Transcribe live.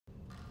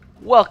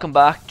Welcome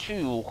back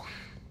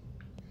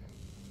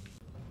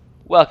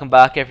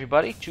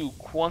everybody to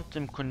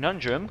Quantum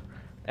Conundrum,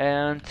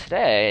 and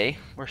today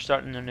we're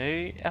starting a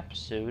new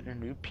episode, a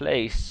new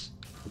place.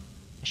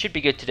 It should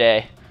be good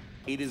today.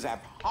 It is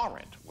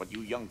abhorrent what you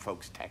young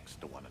folks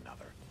text to one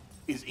another.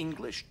 Is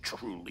English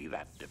truly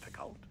that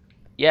difficult?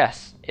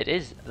 Yes, it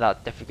is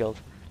that difficult.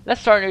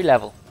 Let's start a new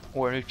level,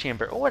 or a new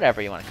chamber, or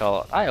whatever you want to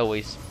call it. I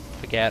always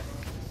forget.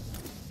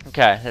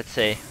 Okay, let's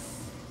see.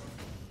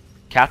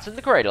 Cats in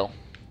the cradle.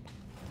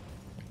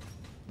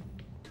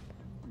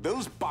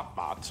 Those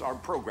bots are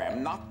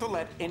programmed not to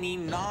let any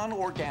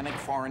non-organic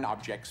foreign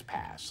objects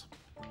pass.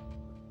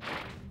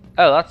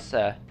 Oh, that's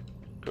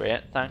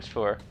great. Thanks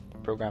for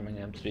programming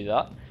them to do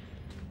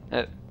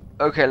that.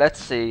 Okay, let's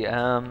see.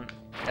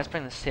 Let's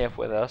bring the safe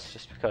with us,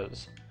 just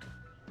because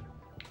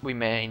we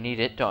may need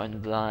it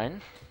down the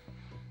line.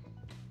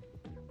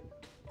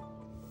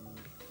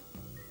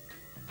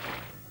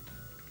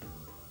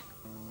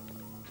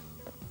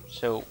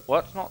 So,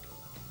 what's not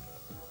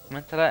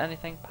meant to let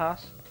anything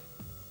pass?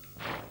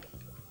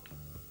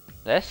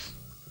 This?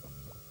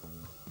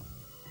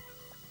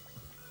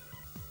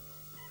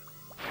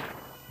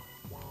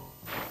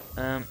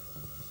 Well,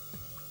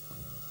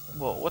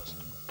 what's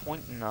the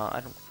point in that?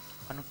 I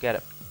don't get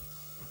it.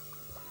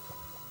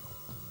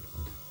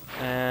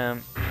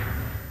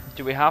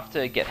 Do we have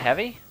to get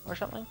heavy or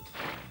something?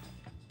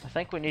 I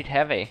think we need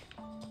heavy.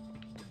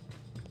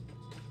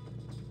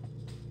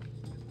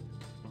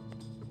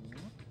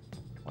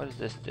 What does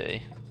this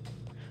do?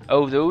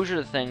 Oh, those are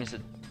the things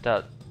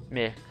that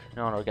make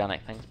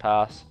non-organic things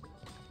pass.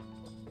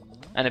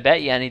 And I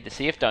bet you I need the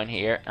safe down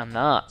here, and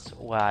that's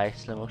why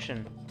slow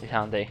motion is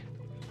handy.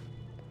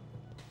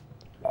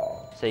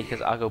 See,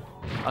 because I'll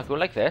go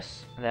like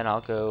this, and then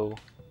I'll go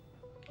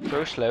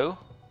throw slow.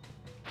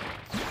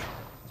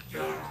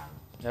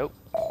 Nope.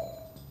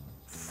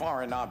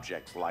 Foreign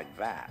objects like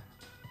that.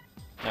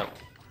 Nope.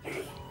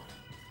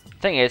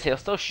 Thing is, he'll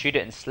still shoot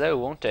it in slow,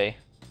 won't he?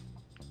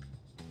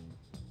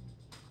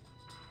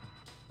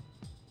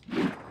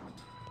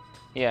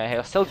 Yeah,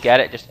 he'll still get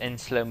it just in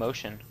slow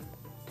motion.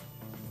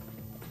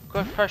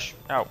 Good push.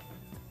 Ow.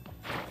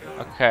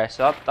 Okay,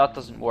 so that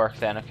doesn't work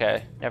then.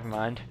 Okay, never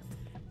mind.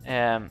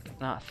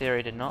 That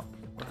theory did not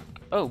work.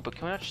 Oh, but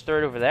can we not just throw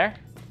it over there?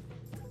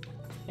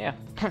 Yeah.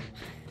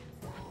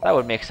 That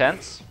would make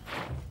sense.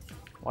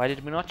 Why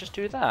did we not just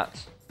do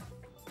that?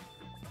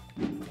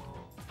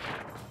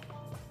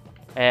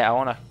 I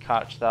want to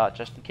catch that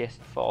just in case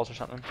it falls or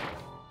something.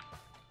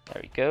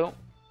 There we go.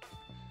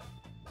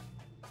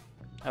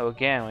 Oh,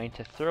 again, we need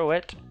to throw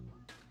it.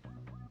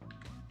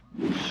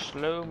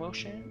 Slow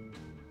motion.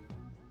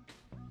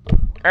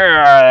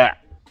 That's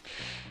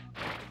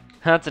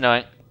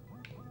annoying.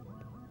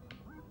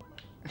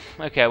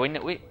 Okay, well,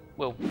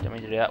 didn't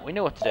mean to do that. We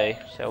know what to do,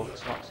 so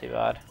it's not too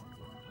bad.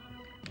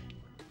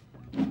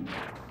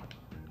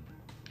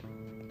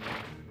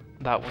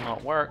 That will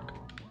not work.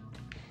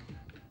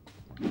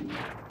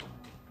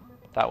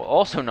 That will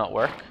also not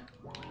work.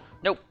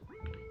 Nope.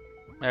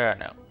 No,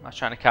 I was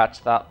trying to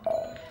catch that.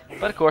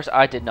 But of course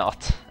I did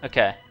not.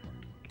 Okay.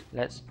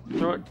 Let's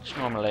throw it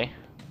normally.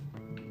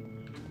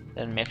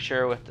 Then make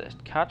sure with the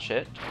catch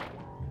it.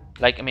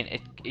 Like, I mean,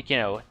 it you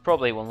know, it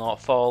probably will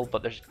not fall,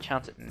 but there's a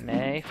chance it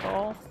may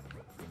fall.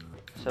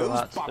 So Those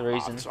that's the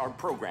reason. bots are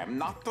programmed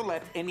not to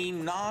let any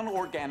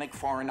non-organic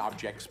foreign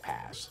objects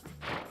pass.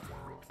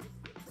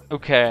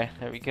 Okay,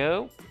 there we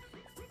go.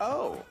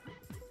 Oh,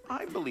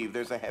 I believe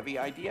there's a heavy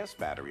IDS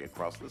battery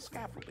across the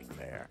scaffolding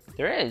there.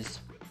 There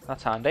is.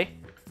 That's handy.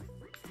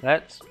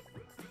 Let's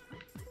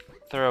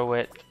throw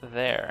it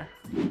there.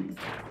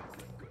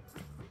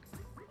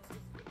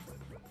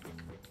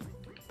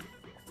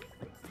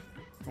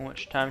 How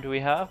much time do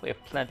we have? We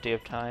have plenty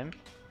of time,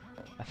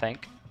 I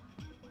think.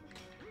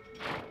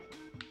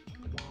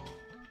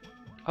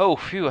 Oh,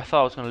 phew, I thought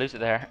I was going to lose it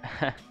there.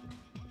 I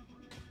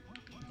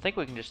think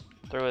we can just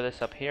throw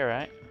this up here,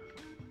 right?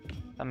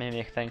 That may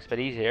make things a bit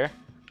easier.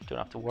 Don't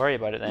have to worry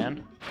about it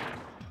then.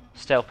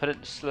 Still, put it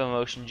in slow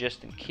motion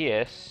just in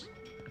case,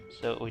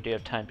 so we do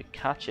have time to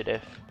catch it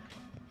if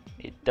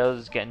it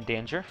does get in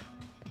danger.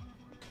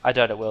 I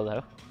doubt it will,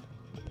 though.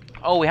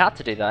 Oh, we had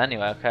to do that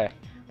anyway, okay.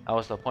 That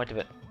was the point of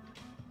it.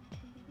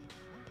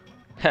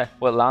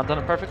 Will it land on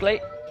it perfectly?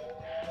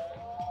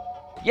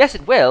 Yes,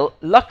 it will.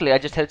 Luckily, I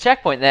just hit a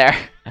checkpoint there.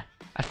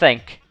 I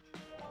think.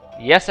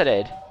 Yes, I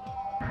did.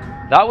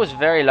 That was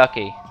very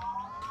lucky.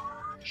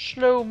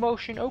 Slow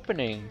motion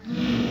opening.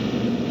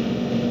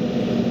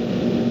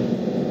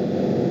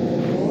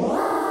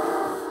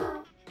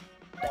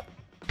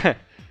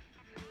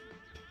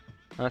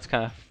 That's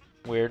kind of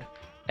weird.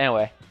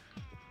 Anyway,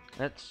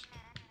 let's...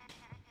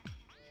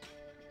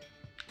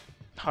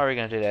 How are we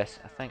going to do this?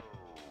 I think...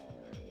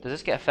 Does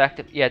this get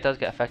affected? Yeah, it does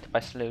get affected by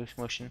slow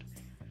motion.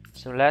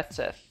 So let's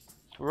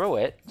throw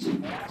it,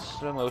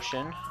 slow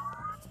motion,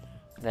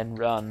 and then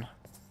run.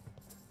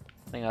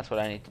 I think that's what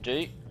I need to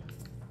do.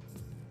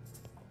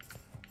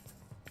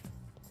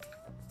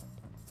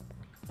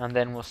 And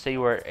then we'll see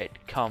where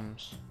it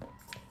comes.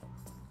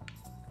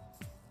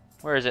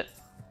 Where is it?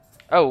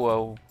 Oh,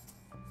 whoa.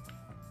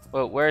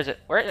 Whoa, where is it?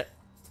 Where is it?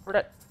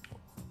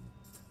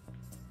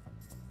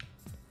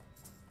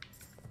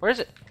 Where is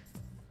it?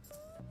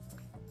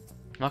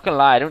 I'm not gonna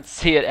lie, I don't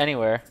see it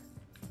anywhere.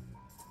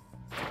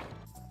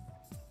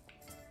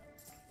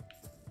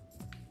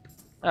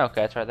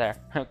 Okay, it's right there.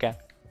 Okay.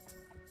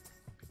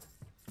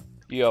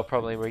 You all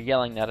probably were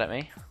yelling that at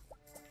me.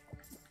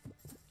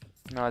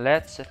 Now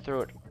let's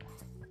throw it.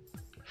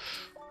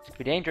 It could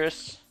be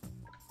dangerous.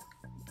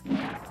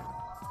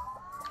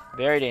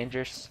 Very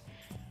dangerous.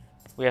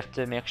 We have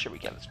to make sure we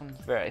get this one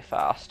very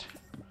fast.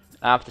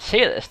 I have to see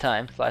it this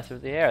time. Fly through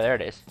the air. There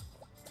it is.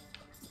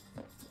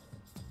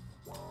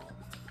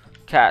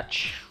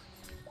 Catch.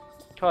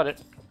 Caught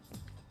it.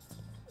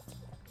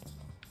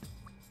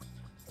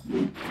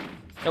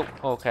 Oh,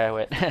 okay,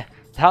 wait. The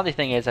handy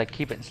thing is I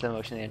keep it in slow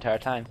motion the entire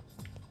time.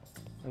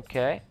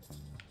 Okay.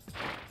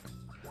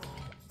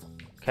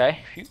 Okay,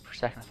 phew, for a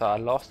second I thought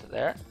I lost it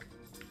there.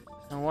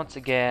 And once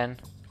again,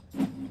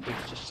 we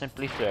just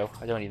simply throw.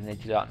 I don't even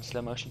need to do that in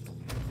slow motion.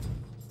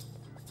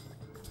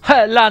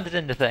 Ha! Landed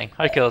in the thing.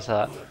 How cool is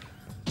that?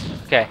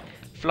 Okay,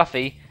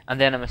 fluffy, and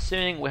then I'm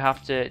assuming we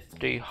have to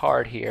do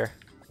hard here.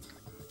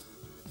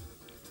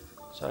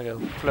 So I go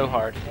flow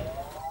hard.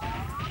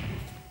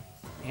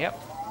 Yep.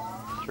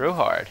 Throw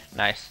hard.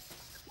 Nice.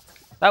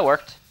 That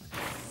worked.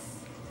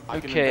 I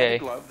can invent a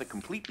glove that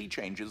completely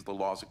changes the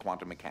laws of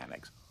quantum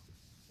mechanics.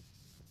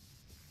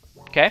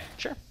 Okay,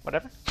 sure,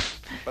 whatever.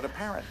 But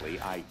apparently,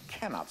 I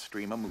cannot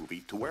stream a movie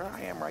to where I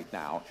am right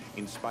now,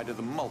 in spite of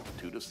the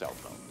multitude of cell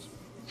phones.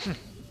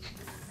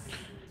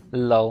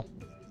 Lol.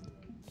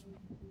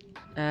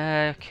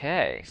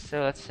 Okay,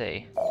 so let's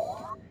see.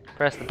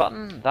 Press the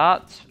button.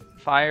 That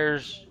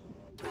fires.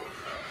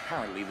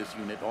 Apparently, this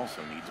unit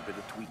also needs a bit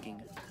of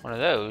tweaking. One of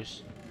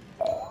those.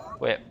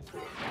 Wait.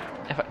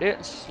 If I do it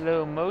in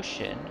slow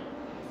motion.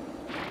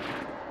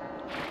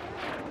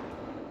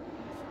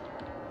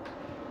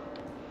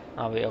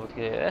 I'll be able to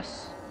do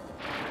this.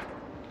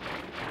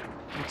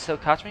 Can it still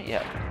catch me?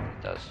 Yeah,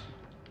 it does.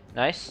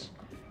 Nice.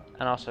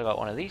 And also got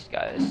one of these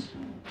guys.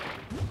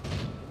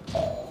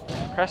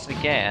 Press it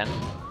again.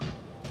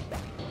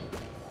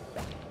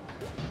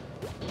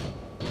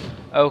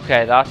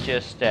 Okay, that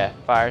just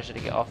fires it to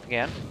get off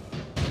again.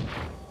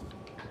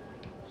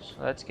 So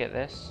let's get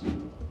this.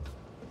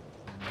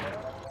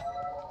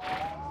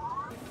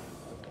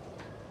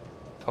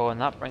 Oh,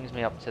 and that brings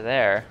me up to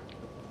there.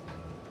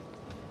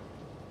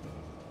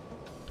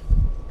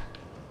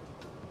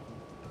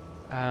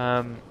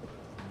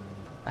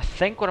 I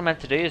think what I meant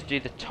to do is do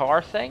the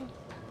tar thing.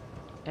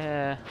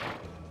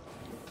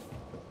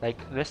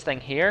 Like this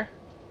thing here,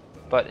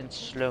 but in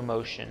slow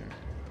motion.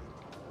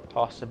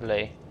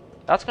 Possibly.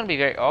 That's going to be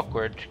very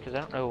awkward, because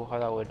I don't know how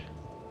that would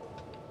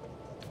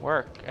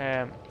work.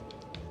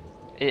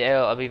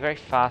 It'll be very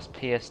fast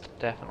paced,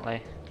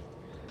 definitely.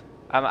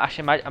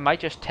 Actually, I might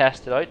just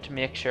test it out to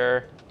make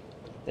sure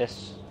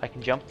I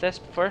can jump this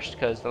first,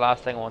 because the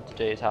last thing I want to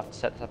do is have to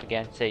set this up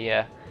again and say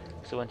yeah.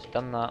 So once I've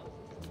done that,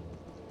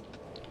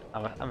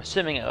 I'm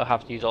assuming it'll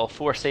have to use all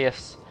 4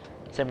 safes,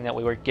 assuming that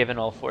we were given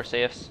all 4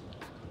 safes.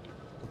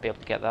 We'll be able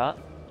to get that,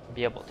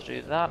 be able to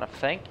do that, I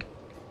think.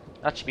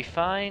 That should be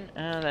fine,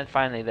 and then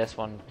finally this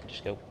one can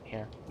just go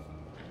here.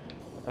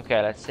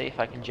 Okay, let's see if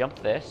I can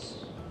jump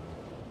this.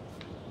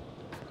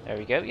 There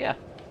we go, yeah,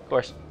 of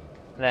course.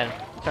 And then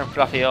turn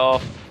Fluffy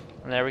off,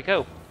 and there we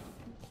go.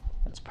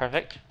 That's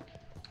perfect.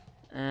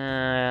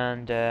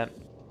 And I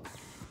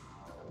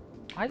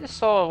just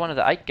saw one of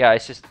the Ike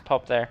guys just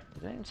pop there.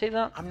 Did anyone see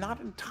that? I'm not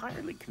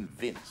entirely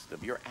convinced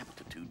of your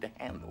aptitude to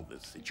handle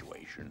this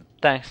situation.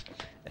 Thanks.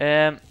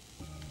 So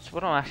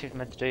what am I actually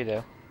meant to do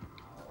though?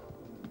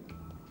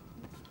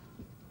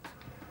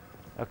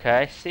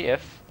 Okay, see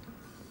if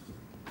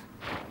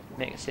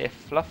make it say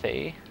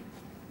Fluffy.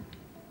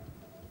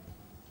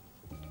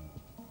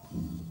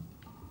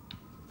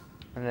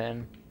 And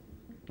then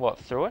what,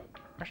 throw it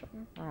or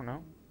something? I don't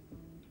know.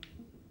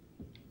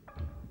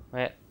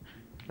 Wait.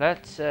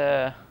 Let's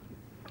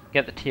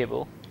get the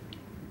table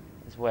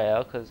as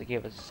well, because it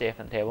gave us a safe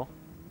on the table.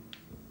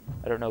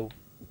 I don't know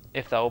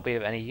if that will be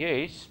of any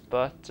use,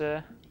 but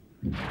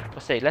we'll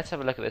see. Let's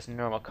have a look at this in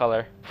normal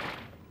color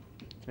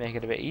to make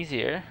it a bit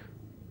easier.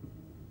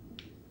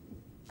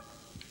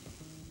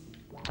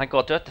 Like, do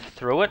we have to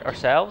throw it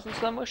ourselves in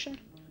slow motion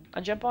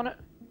and jump on it?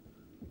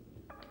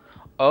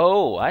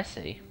 Oh, I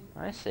see.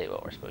 I see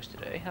what we're supposed to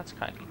do. That's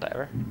kind of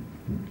clever.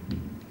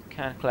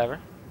 Kind of clever.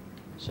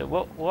 So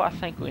what I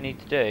think we need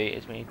to do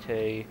is we need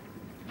to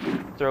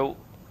throw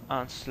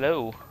on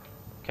slow,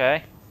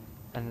 okay?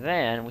 And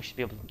then we should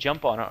be able to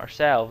jump on it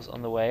ourselves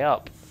on the way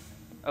up.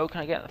 Oh,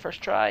 can I get it the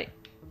first try?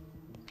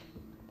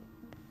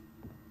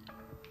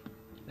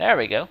 There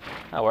we go.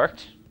 That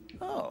worked.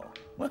 Oh,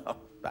 well,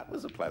 that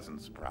was a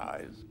pleasant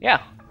surprise.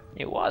 Yeah,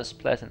 it was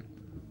pleasant.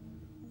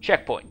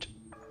 Checkpoint.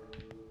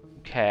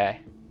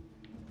 Okay.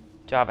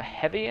 Do I have a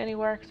heavy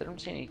anywhere? Because I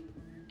don't see any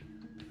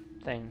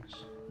things.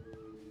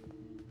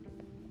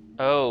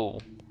 Oh.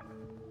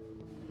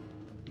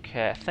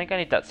 Okay, I think I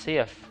need that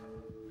safe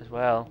as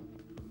well.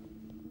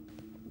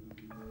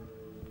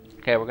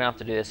 Okay, we're gonna have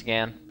to do this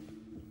again.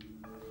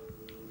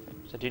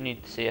 So I do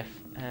need the safe.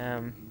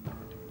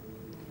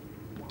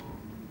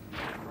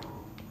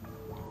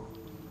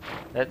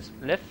 Let's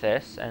lift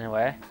this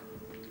anyway.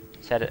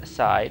 Set it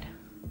aside.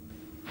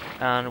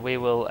 And we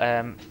will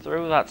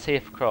throw that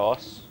safe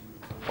across.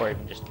 Or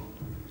even just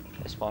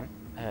this one.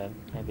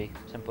 Maybe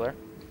simpler.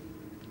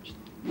 Just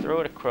throw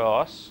it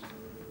across.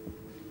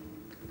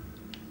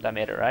 That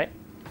made it right.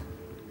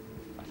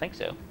 I think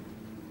so.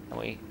 And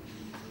we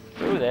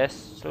throw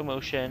this, slow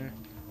motion,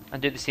 and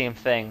do the same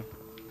thing.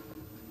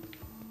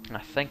 And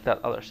I think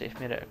that other safe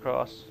made it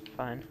across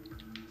fine.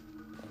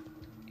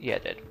 Yeah,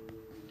 it did.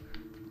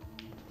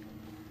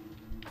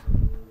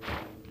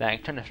 Then I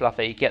can turn the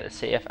fluffy, get the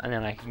safe, and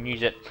then I can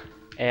use it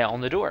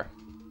on the door.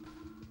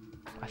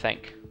 I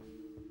think.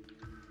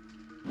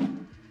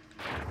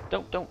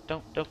 Don't go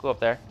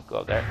up there. Go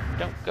up there.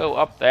 Don't go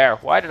up there.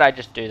 Why did I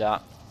just do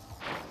that?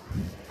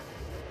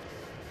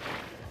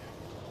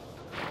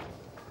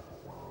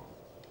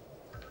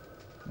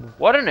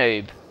 What a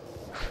noob.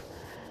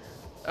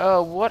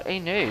 Oh, what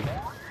a noob.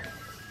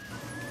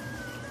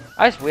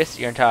 I just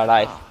wasted your entire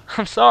life.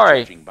 I'm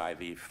sorry. Judging by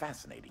the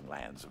fascinating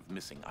lands of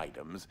missing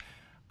items,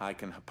 I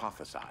can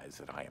hypothesize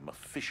that I am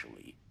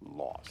officially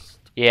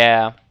lost.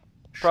 Yeah,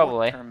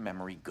 probably. Short-term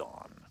memory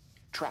gone.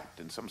 Trapped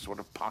in some sort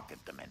of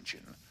pocket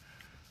dimension.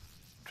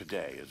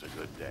 Today is a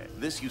good day.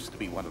 This used to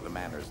be one of the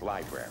manor's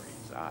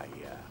libraries. I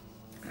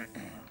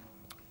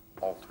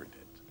altered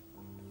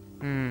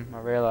it. I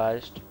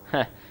realized.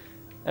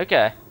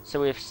 Okay,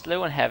 so we have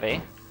slow and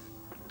heavy.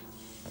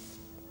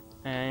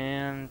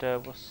 And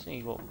we'll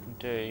see what we can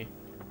do.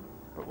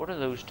 But what do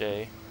those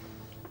do?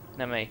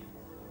 Let me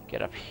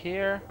get up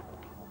here.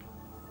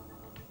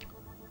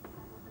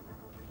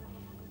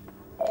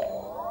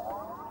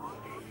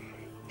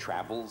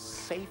 Travel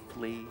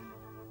safely.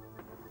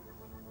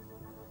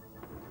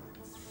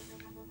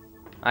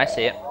 I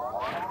see it.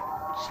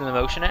 Slow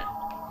motion it.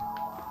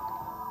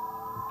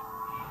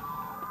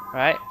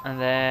 Right, and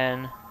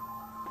then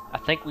I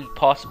think we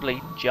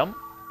possibly jump.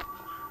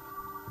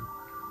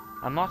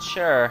 I'm not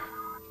sure.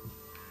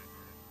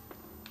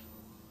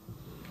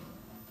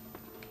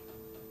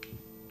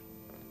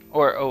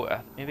 Or,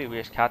 oh, maybe we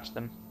just catch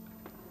them.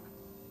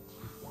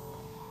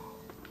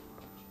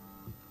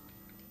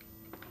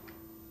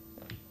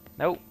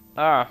 Nope.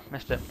 Ah,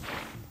 missed it.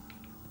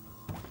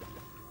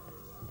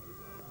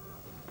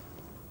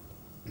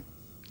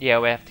 Yeah,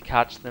 we have to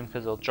catch them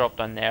because they'll drop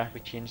down there if we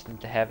change them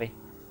to heavy.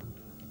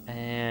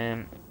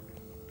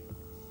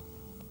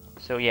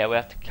 So yeah, we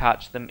have to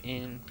catch them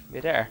in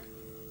midair.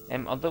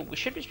 Although we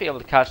should just be able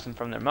to catch them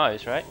from their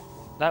mouths, right?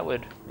 That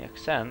would make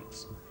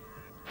sense.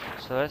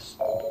 So let's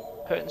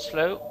put it in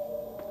slow.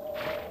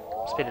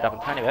 Speed it up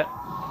a tiny bit.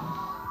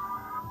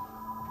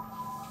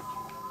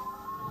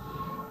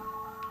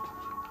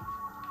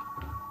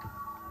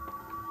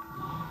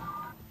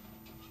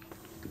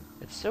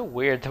 It's so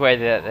weird the way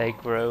that they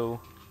grow.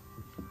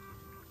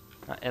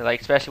 Like,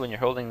 especially when you're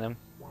holding them.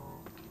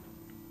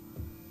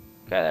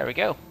 Okay, there we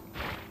go.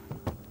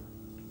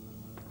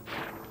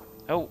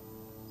 Oh.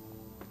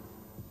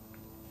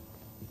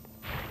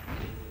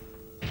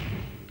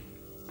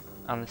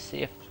 And the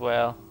safe as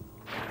well.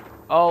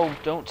 Oh,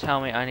 don't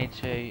tell me I need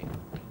to...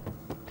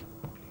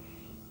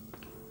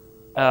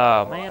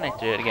 Oh man, I need to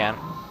do it again.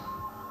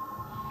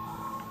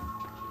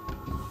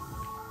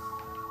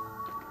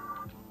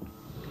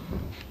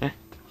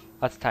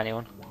 That's a tiny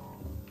one.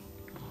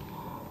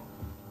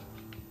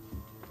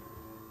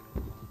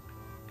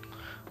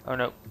 Oh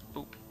no.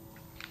 Ooh.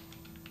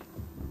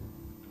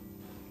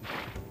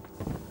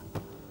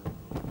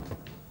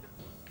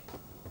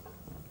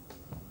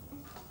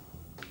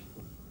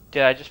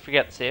 Did I just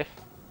forget the safe?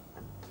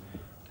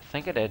 I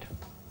think I did.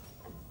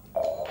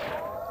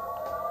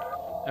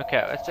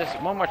 Okay, let's just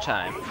one more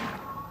time.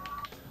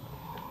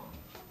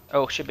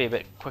 Oh, should be a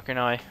bit quicker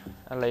now,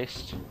 at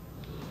least.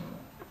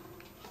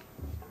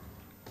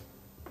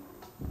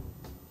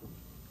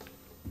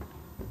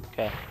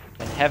 Okay,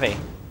 then heavy.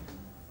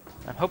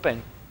 I'm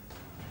hoping.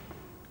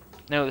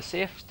 No, the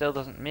safe still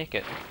doesn't make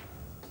it.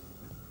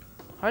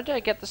 How did I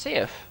get the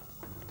safe?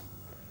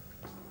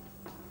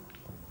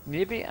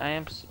 Maybe I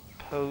am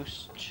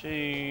supposed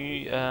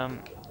to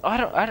I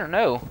don't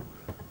know.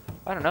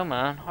 I don't know,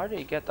 man. How do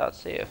you get that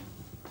safe?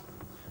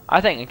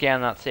 I think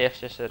again that safe's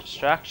just a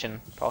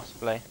distraction,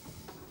 possibly.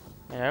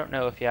 I don't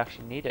know if you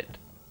actually need it.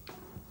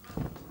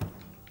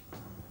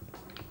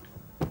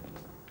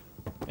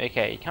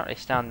 Okay, you can't really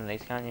stand in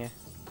these, can you?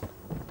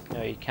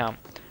 No, you can't.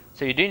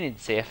 So you do need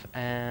the safe.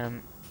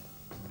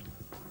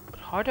 But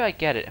how do I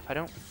get it if I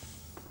don't?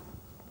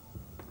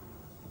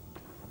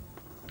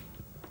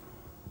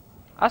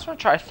 I just want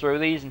to try to throw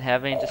these in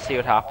heavy and just see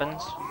what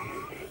happens.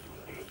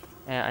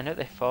 I know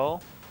they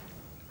fall,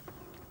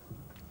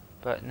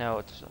 but no,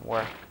 it doesn't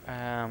work.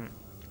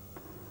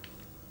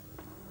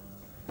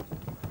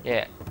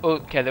 Yeah.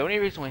 Okay, the only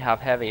reason we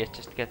have heavy is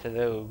just to get to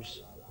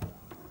those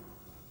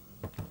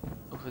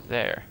over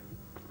there.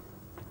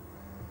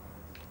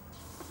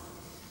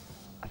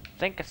 I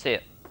think I see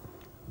it.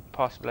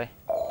 Possibly.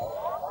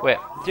 Wait,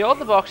 do all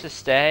the boxes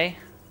stay?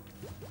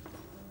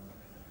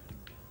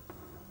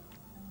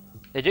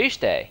 They do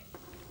stay.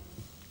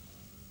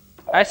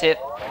 I see it.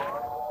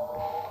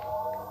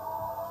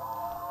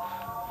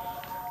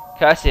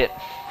 Okay, I see it.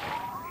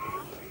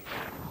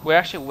 We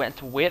actually went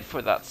to wait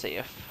for that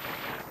safe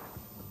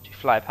to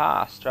fly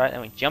past, right?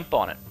 And we jump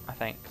on it, I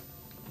think.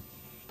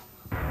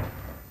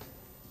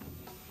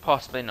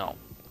 Possibly not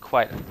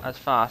quite as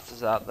fast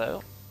as that,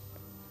 though.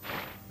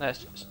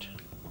 Let's just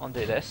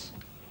undo this.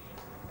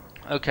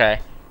 Okay,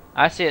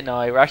 I see it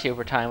now. We're actually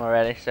over time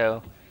already,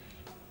 so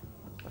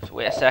let's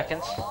wait a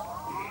second.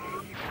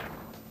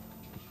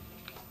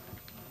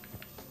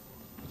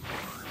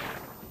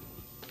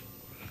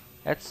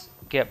 Let's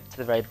get to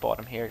the very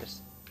bottom here.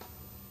 Just,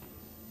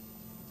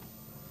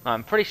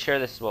 I'm pretty sure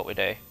this is what we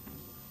do.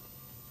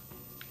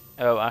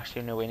 Oh,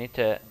 actually, no. We need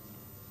to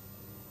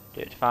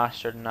do it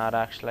faster than that,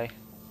 actually.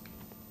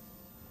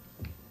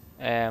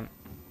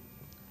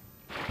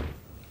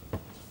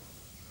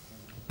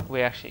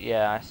 We actually,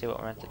 yeah, I see what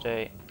we're meant to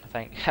do. I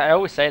think I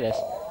always say this,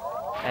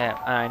 and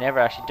I never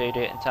actually do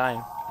it in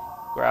time.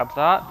 Grab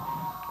that.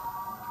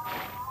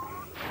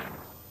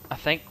 I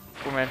think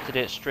we're meant to do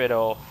it straight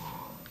off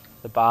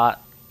the bat.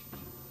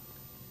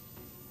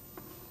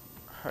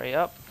 Hurry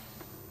up.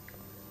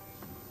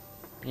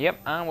 Yep,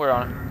 and we're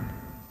on it.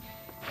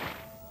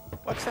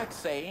 What's that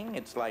saying?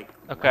 It's like...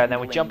 Okay, then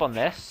we jump on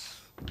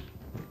this.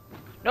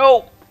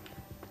 No!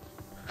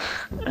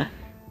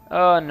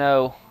 Oh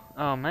no.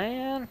 Oh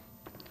man.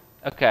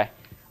 Okay.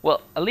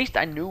 Well, at least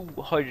I knew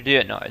how to do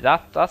it now.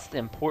 That's the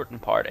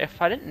important part.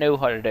 If I didn't know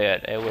how to do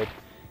it, it would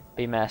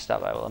be messed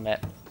up, I will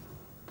admit.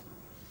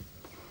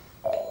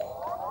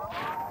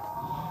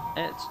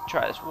 Let's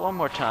try this one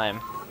more time.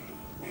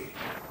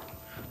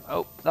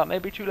 Oh, that may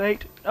be too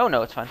late. Oh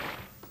no, it's fine.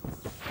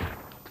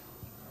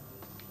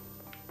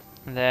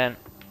 And then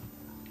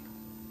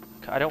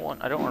I don't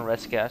want to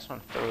risk it. I just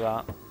want to throw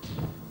that.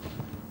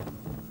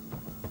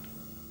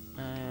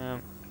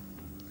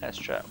 Let's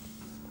try.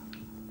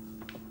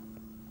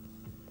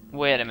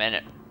 Wait a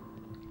minute.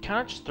 Can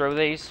I just throw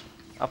these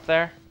up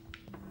there?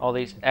 All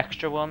these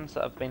extra ones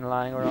that have been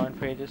lying around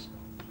for ages.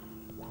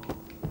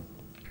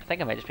 I think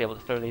I might just be able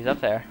to throw these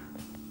up there.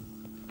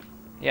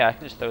 Yeah, I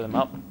can just throw them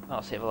up.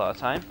 That'll save a lot of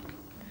time.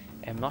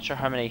 I'm not sure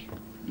how many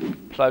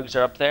plugs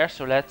are up there,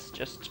 so let's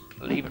just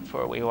leave it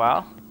for a wee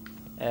while.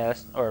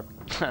 Or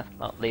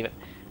not leave it.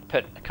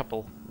 Put a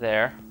couple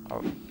there.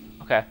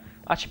 Okay,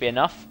 that should be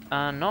enough.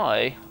 And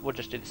now we'll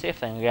just do the safe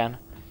thing again.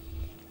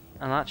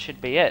 And that should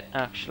be it,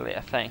 actually,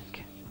 I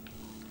think.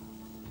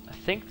 I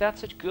think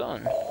that's it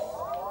gone.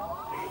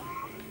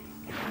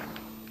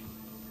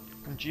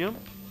 Jump.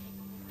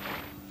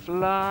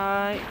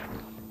 Fly.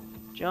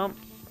 Jump.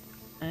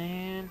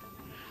 And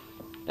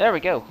there we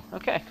go.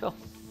 Okay, cool.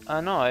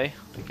 Now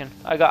we can.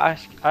 I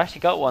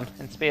actually got one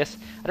in space.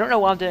 I don't know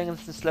why I'm doing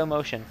this in slow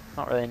motion.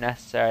 Not really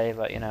necessary,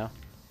 but you know.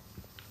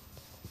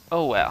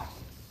 Oh well.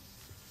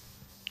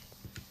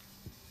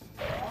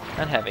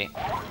 And heavy.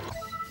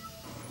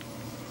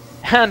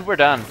 And we're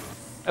done.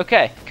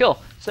 Okay,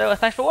 cool. So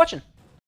thanks for watching.